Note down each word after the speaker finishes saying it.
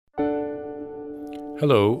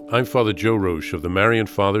Hello, I'm Father Joe Roche of the Marian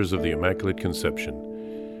Fathers of the Immaculate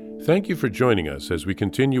Conception. Thank you for joining us as we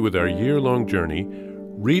continue with our year-long journey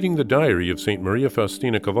reading the diary of St. Maria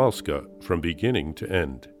Faustina Kowalska from beginning to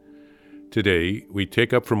end. Today, we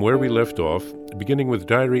take up from where we left off, beginning with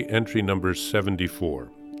diary entry number 74.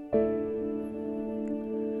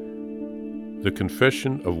 The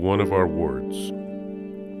Confession of One of Our Wards.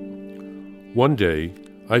 One day,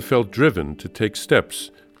 I felt driven to take steps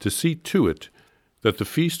to see to it that the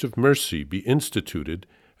Feast of Mercy be instituted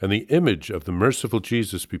and the image of the merciful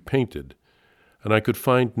Jesus be painted, and I could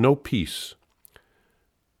find no peace.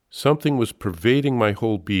 Something was pervading my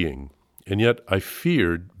whole being, and yet I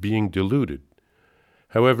feared being deluded.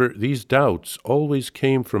 However, these doubts always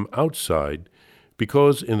came from outside,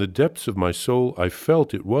 because in the depths of my soul I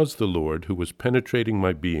felt it was the Lord who was penetrating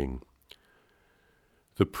my being.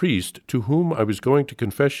 The priest to whom I was going to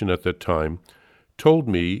confession at that time told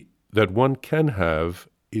me that one can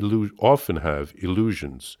often have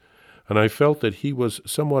illusions, and I felt that he was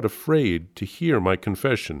somewhat afraid to hear my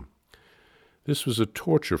confession. This was a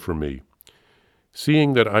torture for me.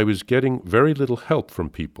 Seeing that I was getting very little help from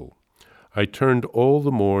people, I turned all the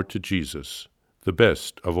more to Jesus, the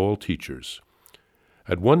best of all teachers.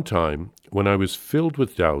 At one time, when I was filled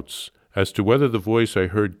with doubts as to whether the voice I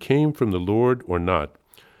heard came from the Lord or not,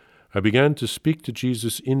 I began to speak to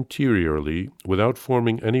Jesus interiorly without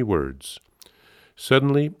forming any words.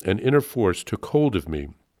 Suddenly, an inner force took hold of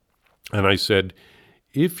me, and I said,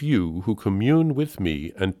 "If you who commune with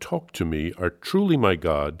me and talk to me are truly my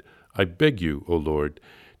God, I beg you, O Lord,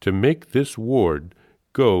 to make this ward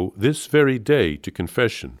go this very day to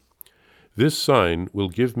confession. This sign will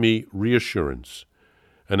give me reassurance."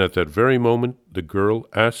 And at that very moment, the girl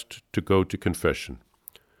asked to go to confession.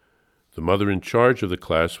 The mother in charge of the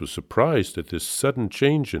class was surprised at this sudden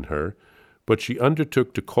change in her, but she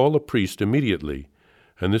undertook to call a priest immediately,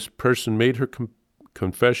 and this person made her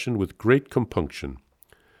confession with great compunction.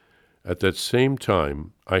 At that same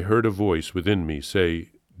time, I heard a voice within me say,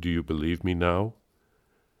 "Do you believe me now?"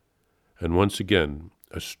 And once again,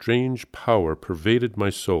 a strange power pervaded my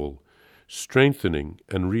soul, strengthening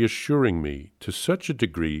and reassuring me to such a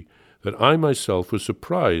degree that I myself was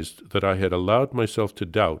surprised that I had allowed myself to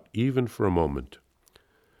doubt even for a moment.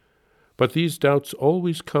 But these doubts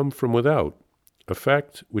always come from without, a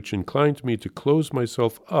fact which inclined me to close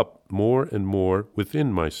myself up more and more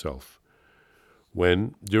within myself.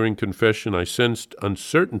 When, during confession, I sensed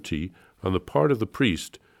uncertainty on the part of the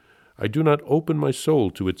priest, I do not open my soul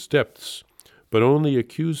to its depths, but only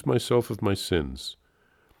accuse myself of my sins.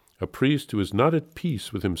 A priest who is not at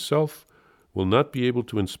peace with himself will not be able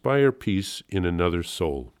to inspire peace in another's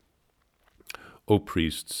soul. O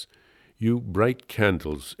priests, you bright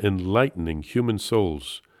candles enlightening human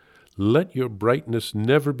souls, let your brightness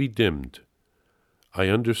never be dimmed. I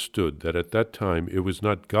understood that at that time it was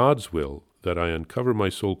not God's will that I uncover my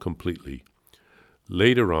soul completely.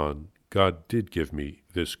 Later on, God did give me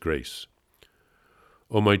this grace.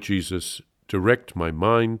 O my Jesus, direct my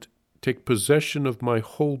mind, take possession of my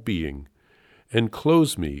whole being,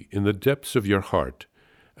 enclose me in the depths of your heart,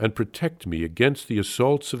 and protect me against the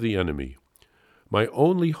assaults of the enemy. My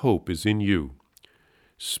only hope is in you.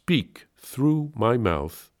 Speak through my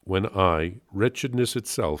mouth when I, wretchedness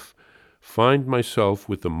itself, find myself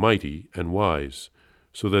with the mighty and wise,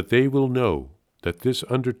 so that they will know that this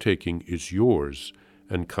undertaking is yours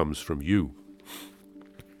and comes from you.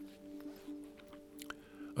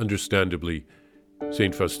 Understandably,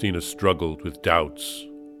 St. Faustina struggled with doubts.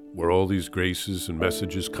 Were all these graces and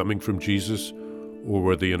messages coming from Jesus, or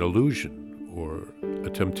were they an illusion or a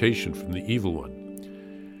temptation from the evil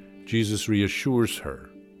one? Jesus reassures her.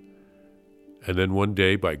 And then one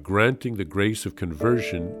day, by granting the grace of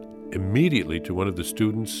conversion immediately to one of the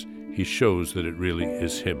students, he shows that it really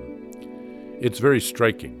is him. It's very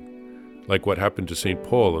striking, like what happened to St.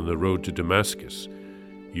 Paul on the road to Damascus.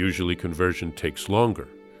 Usually conversion takes longer.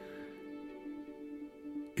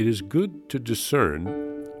 It is good to discern,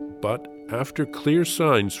 but after clear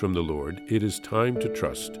signs from the Lord, it is time to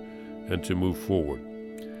trust and to move forward.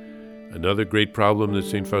 Another great problem that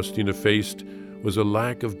St. Faustina faced was a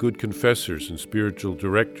lack of good confessors and spiritual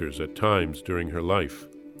directors at times during her life.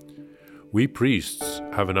 We priests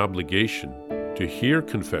have an obligation to hear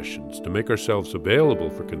confessions, to make ourselves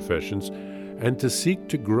available for confessions, and to seek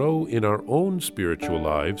to grow in our own spiritual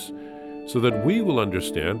lives so that we will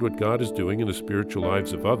understand what God is doing in the spiritual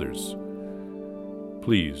lives of others.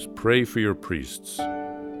 Please pray for your priests.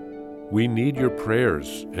 We need your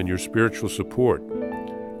prayers and your spiritual support.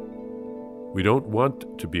 We don't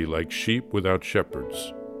want to be like sheep without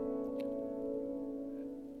shepherds.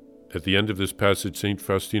 At the end of this passage, St.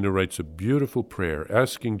 Faustina writes a beautiful prayer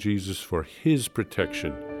asking Jesus for his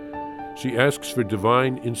protection. She asks for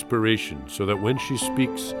divine inspiration so that when she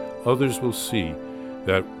speaks, others will see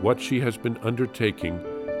that what she has been undertaking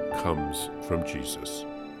comes from Jesus.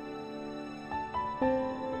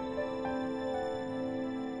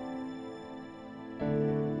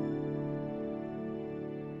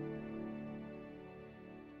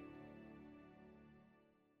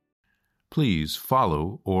 Please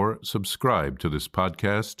follow or subscribe to this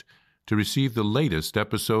podcast to receive the latest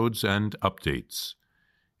episodes and updates.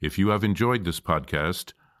 If you have enjoyed this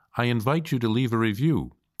podcast, I invite you to leave a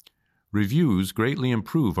review. Reviews greatly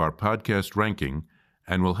improve our podcast ranking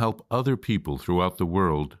and will help other people throughout the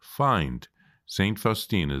world find St.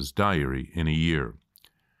 Faustina's Diary in a Year.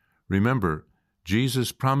 Remember,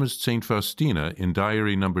 Jesus promised St. Faustina in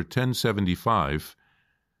Diary number 1075,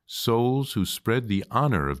 souls who spread the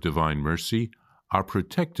honor of divine mercy are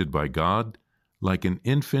protected by God like an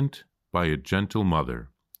infant by a gentle mother.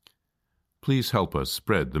 Please help us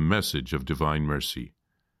spread the message of divine mercy.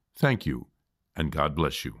 Thank you, and God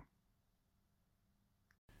bless you.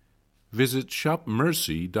 Visit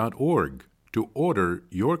shopmercy.org to order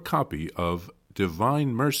your copy of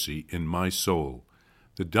Divine Mercy in My Soul,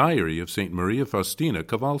 the Diary of St. Maria Faustina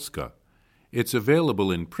Kowalska. It's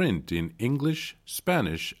available in print in English,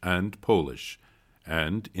 Spanish, and Polish,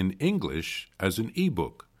 and in English as an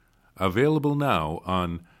e-book, available now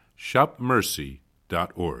on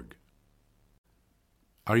shopmercy.org.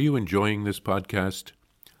 Are you enjoying this podcast?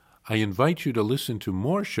 I invite you to listen to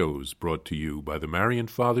more shows brought to you by the Marian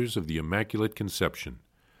Fathers of the Immaculate Conception.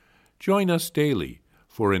 Join us daily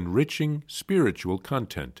for enriching spiritual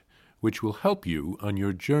content, which will help you on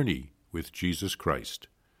your journey with Jesus Christ.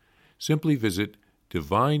 Simply visit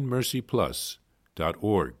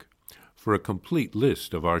DivineMercyPlus.org for a complete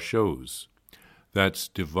list of our shows. That's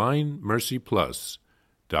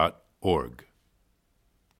DivineMercyPlus.org.